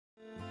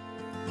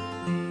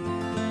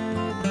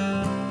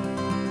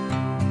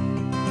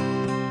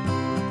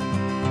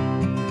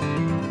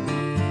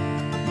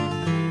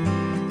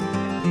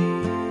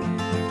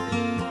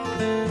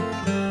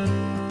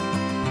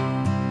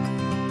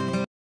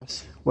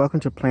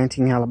Welcome to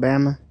Planting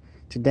Alabama.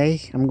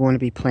 Today I'm going to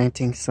be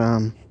planting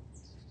some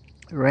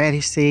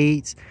radish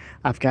seeds.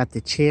 I've got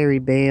the cherry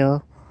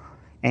bell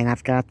and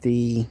I've got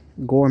the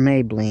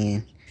gourmet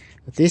blend.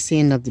 At this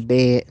end of the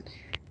bed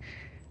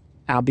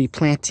I'll be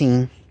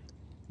planting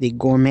the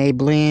gourmet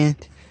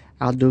blend.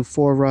 I'll do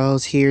 4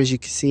 rows here. As you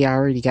can see, I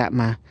already got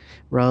my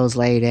rows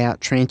laid out,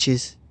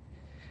 trenches.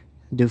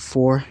 Do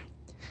 4.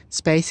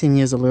 Spacing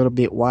is a little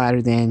bit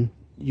wider than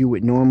you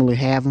would normally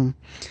have them,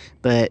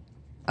 but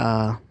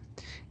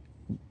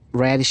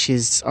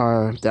radishes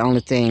are the only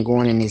thing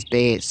going in this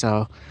bed,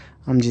 so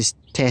I'm just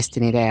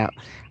testing it out.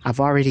 I've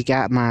already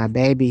got my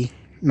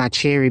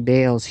cherry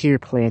bells here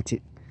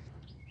planted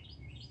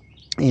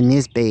in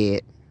this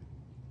bed.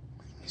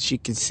 As you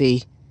can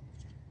see,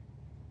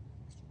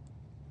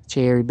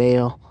 cherry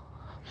bell.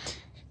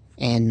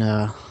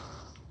 And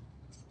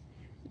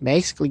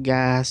basically,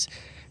 guys,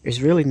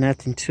 there's really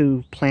nothing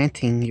to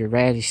planting your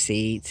radish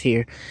seeds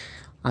here.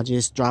 I'll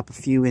just drop a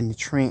few in the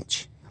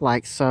trench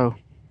like so.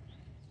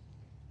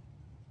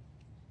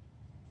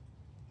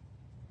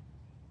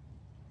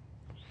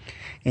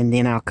 And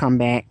then I'll come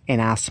back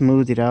and I'll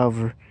smooth it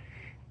over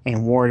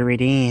and water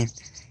it in.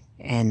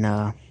 And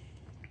I'll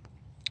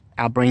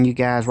bring you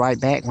guys right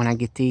back when I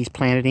get these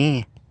planted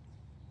in.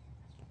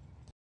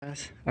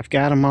 I've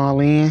got them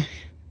all in.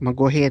 I'm going to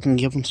go ahead and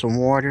give them some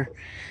water.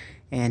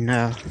 And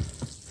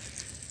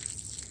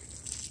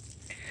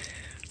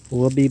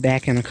we'll be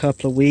back in a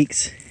couple of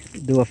weeks.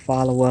 Do a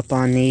follow-up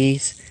on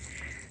these.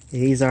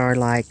 These are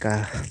like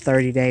a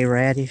 30-day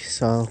radish.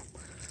 So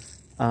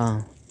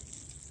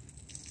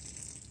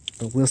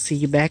we'll see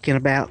you back in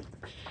about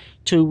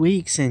 2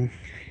 weeks, and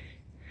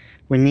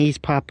when these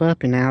pop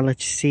up, and I'll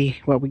let you see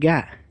what we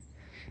got.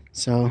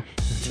 So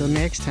until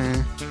next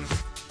time,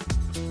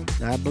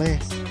 God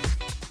bless.